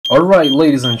Alright,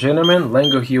 ladies and gentlemen,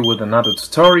 Lengo here with another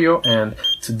tutorial, and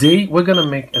today we're gonna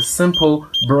make a simple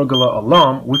burglar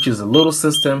alarm, which is a little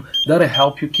system that'll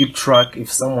help you keep track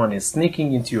if someone is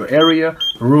sneaking into your area,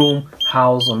 room,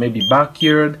 house, or maybe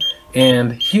backyard,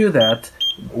 and hear that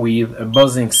with a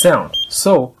buzzing sound.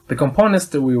 So the components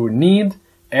that we will need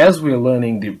as we're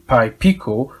learning the Pi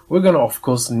Pico, we're gonna of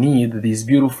course need this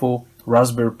beautiful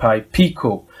Raspberry Pi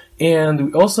Pico. And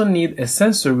we also need a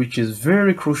sensor which is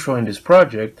very crucial in this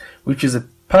project, which is a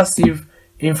passive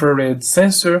infrared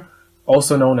sensor,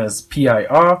 also known as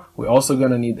PIR. We're also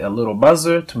going to need a little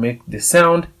buzzer to make the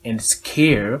sound and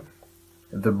scare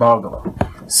the burglar.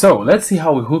 So let's see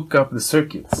how we hook up the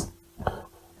circuits.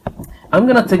 I'm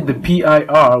going to take the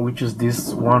PIR, which is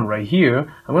this one right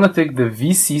here. I'm going to take the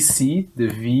VCC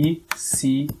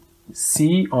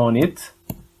on it.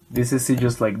 VCC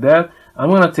just like that. I'm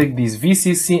going to take this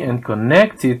VCC and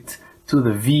connect it to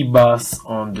the V-bus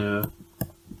on the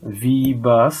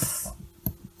V-bus,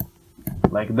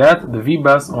 like that, the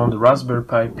V-bus on the Raspberry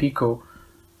Pi Pico.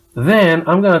 Then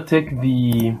I'm going to take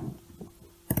the,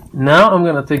 I'm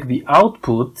going to take the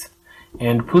output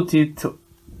and put it, I'm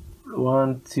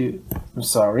going to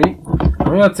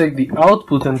take the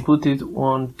output and put it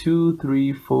 1, 2,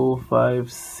 3, 4,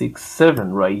 5, 6,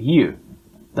 7 right here.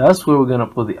 That's where we're gonna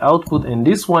put the output, and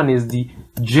this one is the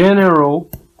general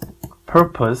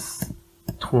purpose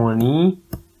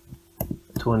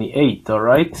 28, all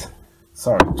right?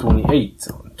 Sorry, 28,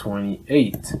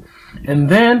 and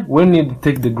then we need to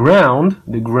take the ground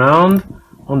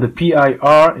on the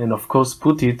PIR, and of course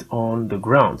put it on the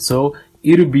ground. So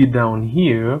it'll be down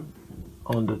here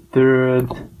on the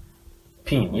third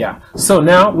pin. Yeah. So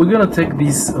now we're gonna take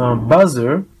this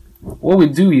buzzer. What we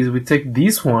do is we take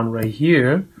this one right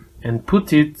here and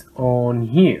put it on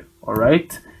here. All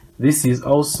right, this is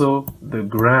also the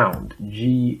ground,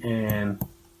 G and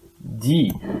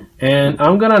D, and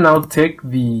I'm gonna now take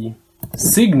the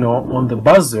signal on the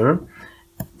buzzer,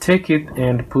 take it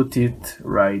and put it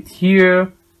right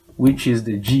here, which is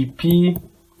the GP,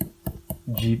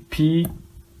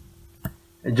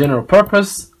 a general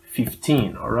purpose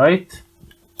 15. All right,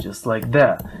 just like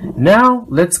that. Now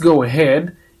let's go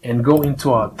ahead and go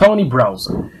into our Tony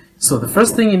browser. So the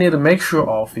first thing you need to make sure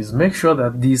of is make sure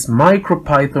that this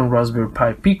MicroPython Raspberry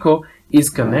Pi Pico is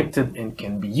connected and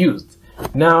can be used.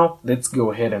 Now let's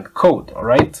go ahead and code. All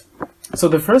right, so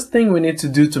the first thing we need to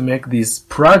do to make this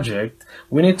project,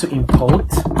 we need to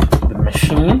import the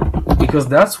machine, because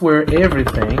that's where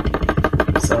everything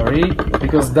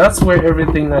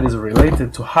that is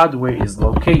related to hardware is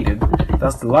located.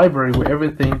 That's the library where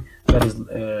everything that is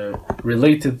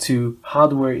related to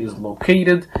hardware is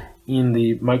located in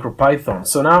the MicroPython.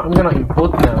 So now I'm going to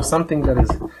import now something that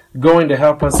is going to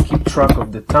help us keep track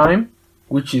of the time,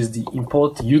 which is the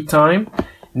import uTime.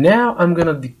 Now I'm going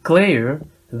to declare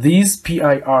this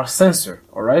PIR sensor.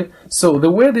 All right, so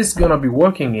the way this is going to be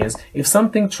working is if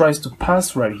something tries to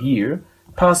pass right here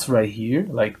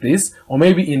like this, or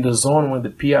maybe in the zone where the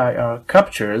PIR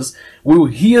captures, we will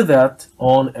hear that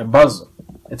on a buzzer.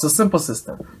 It's a simple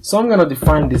system. So I'm going to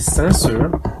define this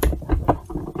sensor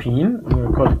pin. I'm going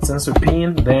to call it sensor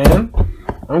pin. Then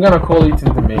I'm going to call it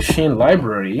in the machine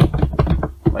library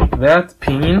like that,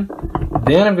 pin.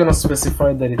 Then I'm going to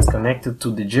specify that it's connected to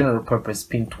the general purpose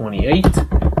pin 28,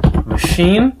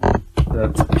 machine,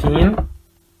 that's pin.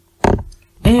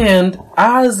 And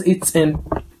as it's a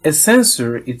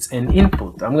sensor, it's an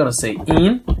input. I'm going to say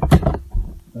in,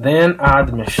 then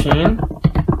add machine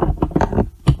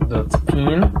dot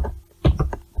pin,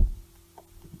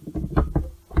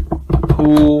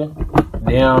 pull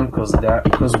down,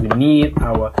 because we need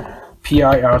our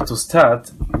PIR to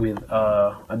start with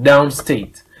a down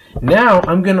state. Now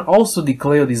I'm going to also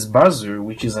declare this buzzer,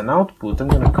 which is an output. I'm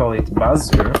going to call it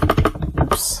buzzer.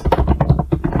 Oops.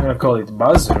 I'm going to call it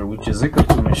buzzer, which is equal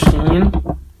to machine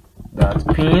dot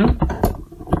pin.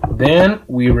 Then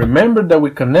we remember that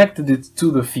we connected it to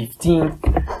the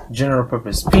 15th general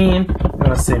purpose pin. I'm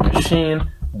going to say machine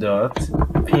dot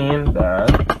pin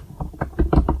dot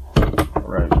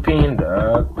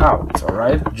out. All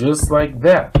right, just like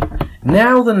that.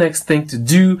 Now the next thing to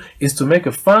do is to make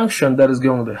a function that is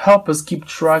going to help us keep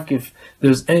track if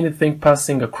there's anything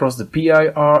passing across the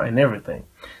PIR and everything.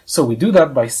 So we do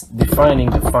that by defining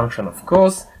the function, of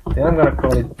course. Then I'm going to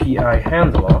call it PI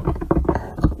handler.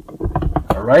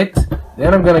 All right,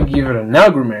 then I'm going to give it an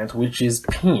argument, which is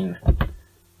pin.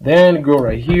 Then go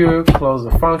right here, close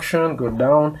the function, go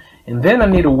down, and then I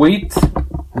need to wait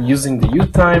using the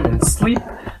uTime and sleep.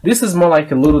 This is more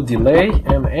like a little delay,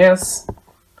 ms.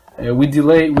 We're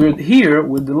delaying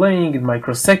in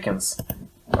microseconds.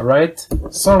 All right,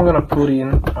 so I'm gonna put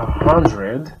in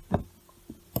 100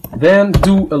 then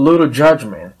do a little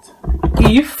judgment.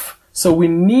 If, so we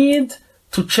need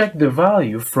to check the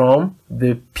value from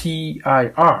the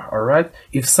PIR, alright?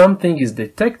 If something is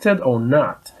detected or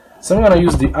not. So I'm going to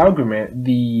use the argument,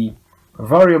 the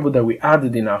variable that we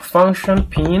added in our function,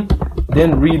 pin,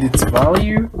 then read its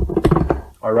value,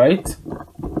 alright?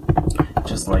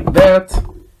 Just like that.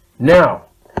 Now,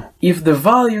 if the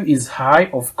value is high,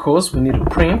 of course, we need to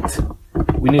print,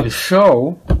 we need to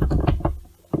show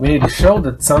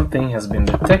that something has been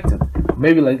detected.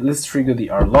 Maybe like, let's trigger the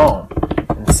alarm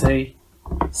and say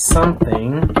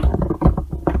something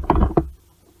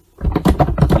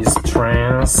is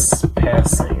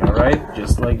trespassing, alright?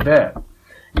 Just like that.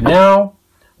 Now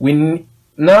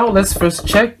let's first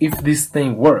check if this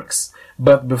thing works.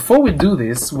 But before we do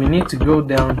this, we need to go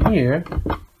down here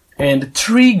and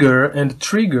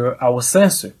trigger our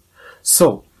sensor.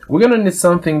 So we're gonna need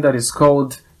something that is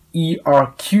called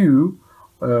ERQ,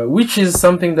 which is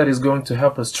something that is going to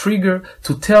help us trigger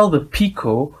to tell the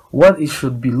Pico what it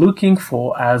should be looking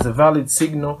for as a valid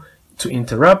signal to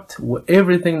interrupt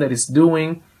everything that it's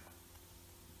doing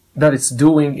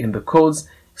in the codes.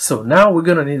 So now we're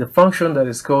gonna need a function that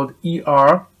is called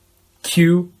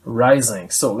ERQ rising.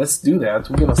 So let's do that.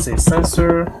 We're gonna say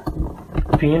sensor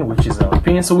pin, which is our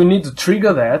pin. So we need to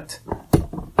trigger that.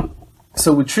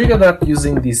 So we trigger that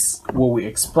using this, what we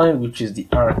explained, which is the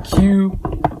RQ.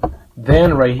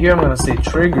 Then right here I'm gonna say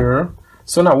trigger.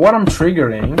 So now what I'm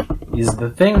triggering is the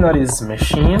thing that is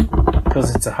machine,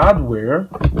 because it's a hardware,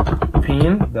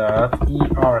 pin.ERQ,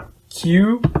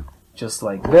 just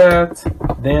like that.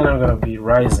 Then I'm gonna be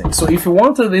rising. So if you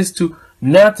wanted this to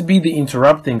not be the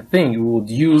interrupting thing, we would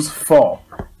use fall.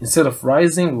 Instead of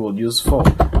rising, we would use fall.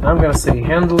 Now I'm gonna say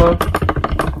handler.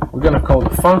 We're gonna call the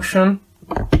function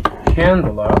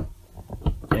handler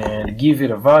and give it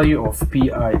a value of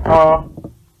PIR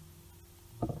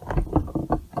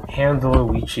handler,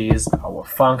 which is our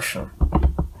function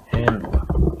handler,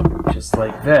 just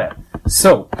like that.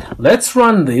 So let's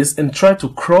run this and try to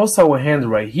cross our hand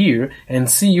right here and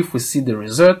see if we see the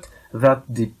result that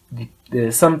the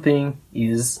something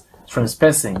is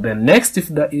trespassing. Then next, if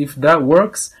that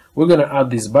works, we're gonna add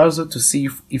this buzzer to see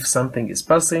if something is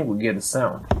passing, we get a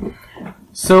sound.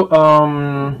 So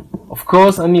of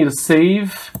course I need to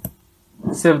save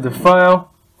the file.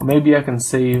 Maybe I can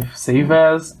save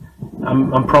as.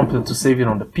 I'm prompted to save it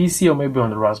on the PC or maybe on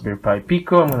the Raspberry Pi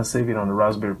Pico. I'm gonna save it on the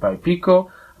Raspberry Pi Pico.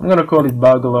 I'm gonna call it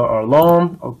burglar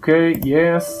alarm. Okay,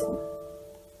 yes.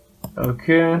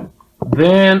 Okay.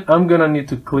 Then I'm gonna need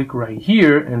to click right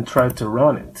here and try to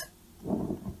run it.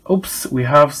 Oops, we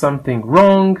have something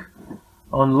wrong.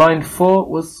 On line 4,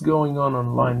 what's going on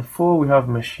line 4? We have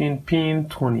machine pin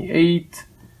 28,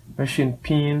 machine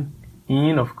pin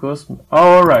in, of course.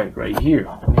 Alright, right here.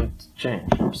 I need to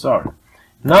change. I'm sorry.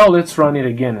 Now let's run it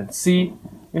again and see.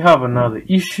 We have another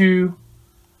issue.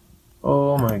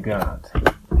 Oh my god.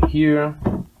 Here.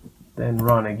 Then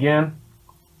run again.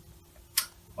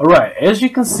 Alright, as you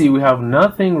can see, we have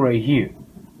nothing right here.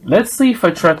 Let's see if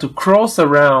I try to cross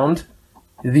around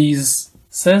these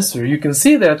sensors. You can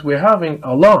see that we're having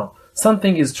alarm.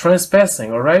 Something is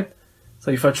trespassing, alright?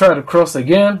 So if I try to cross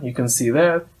again, you can see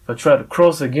that. If I try to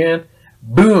cross again,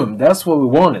 boom, that's what we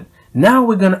wanted. Now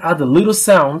we're gonna add a little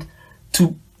sound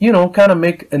to, you know, kind of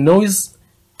make a noise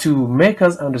to make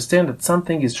us understand that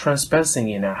something is trespassing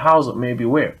in a house or maybe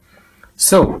where.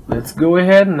 So let's go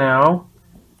ahead now,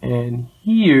 and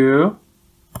here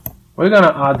we're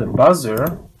gonna add a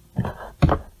buzzer.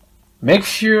 Make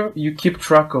sure you keep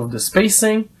track of the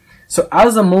spacing. So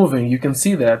as I'm moving, you can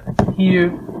see that here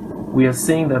we are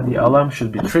saying that the alarm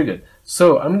should be triggered.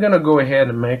 So I'm gonna go ahead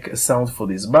and make a sound for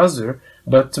this buzzer,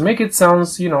 but to make it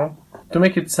sound, you know, to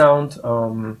make it sound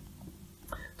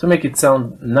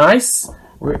nice,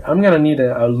 I'm gonna need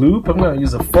a loop. I'm gonna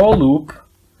use a for loop.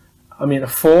 I mean a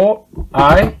for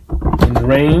I in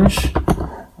range,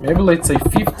 maybe let's say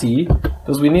 50,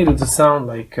 because we need it to sound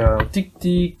like tick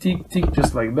tick tick tick,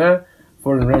 just like that,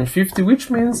 for in range 50, which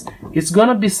means it's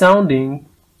gonna be sounding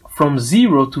from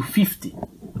 0 to 50.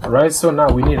 Alright, so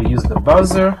now we need to use the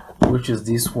buzzer, which is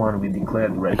this one we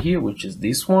declared right here, which is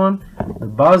this one, the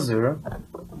buzzer.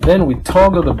 Then we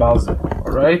toggle the buzzer.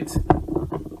 Alright,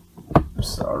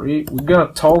 sorry, we're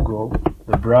gonna toggle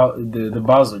the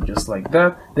buzzer just like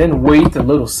that. Then wait a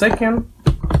little second.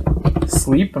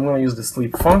 Sleep, I'm gonna use the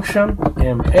sleep function,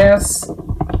 ms,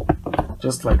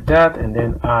 just like that, and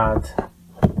then add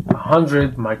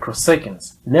 100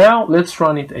 microseconds. Now let's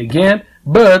run it again,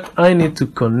 but I need to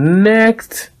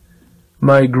connect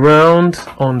my ground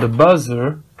on the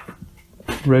buzzer.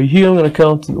 Right here, I'm gonna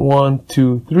count 1,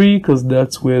 2, 3, because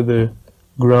that's where the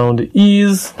ground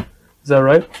is. Is that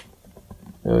right?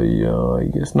 Yeah, I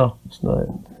guess no, it's not.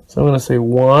 So I'm gonna say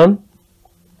 1,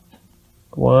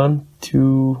 1,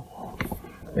 2.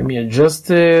 Let me adjust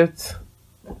it,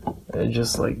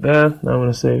 just like that. Now I'm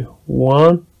gonna say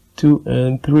 1, 2,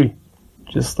 and 3,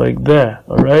 just like that.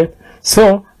 All right.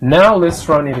 So now let's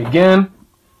run it again.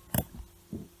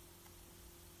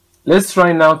 Let's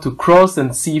try now to cross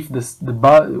and see if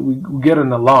we get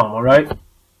an alarm. All right.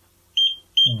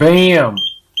 Bam.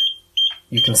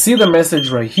 You can see the message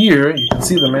right here. You can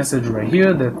see the message right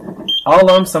here that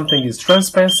alarm, something is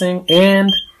trespassing,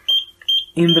 and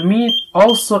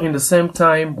also in the same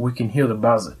time we can hear the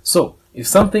buzzer. So if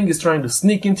something is trying to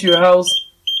sneak into your house,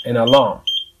 an alarm.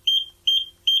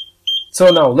 So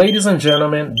now, ladies and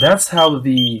gentlemen, that's how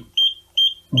the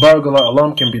burglar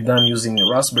alarm can be done using the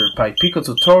Raspberry Pi Pico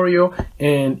tutorial.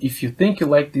 And if you think you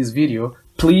like this video,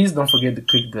 please don't forget to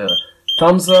click the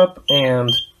thumbs up, and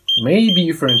maybe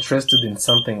if you're interested in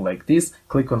something like this,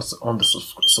 click on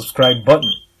the subscribe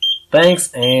button.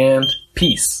 Thanks and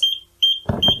peace.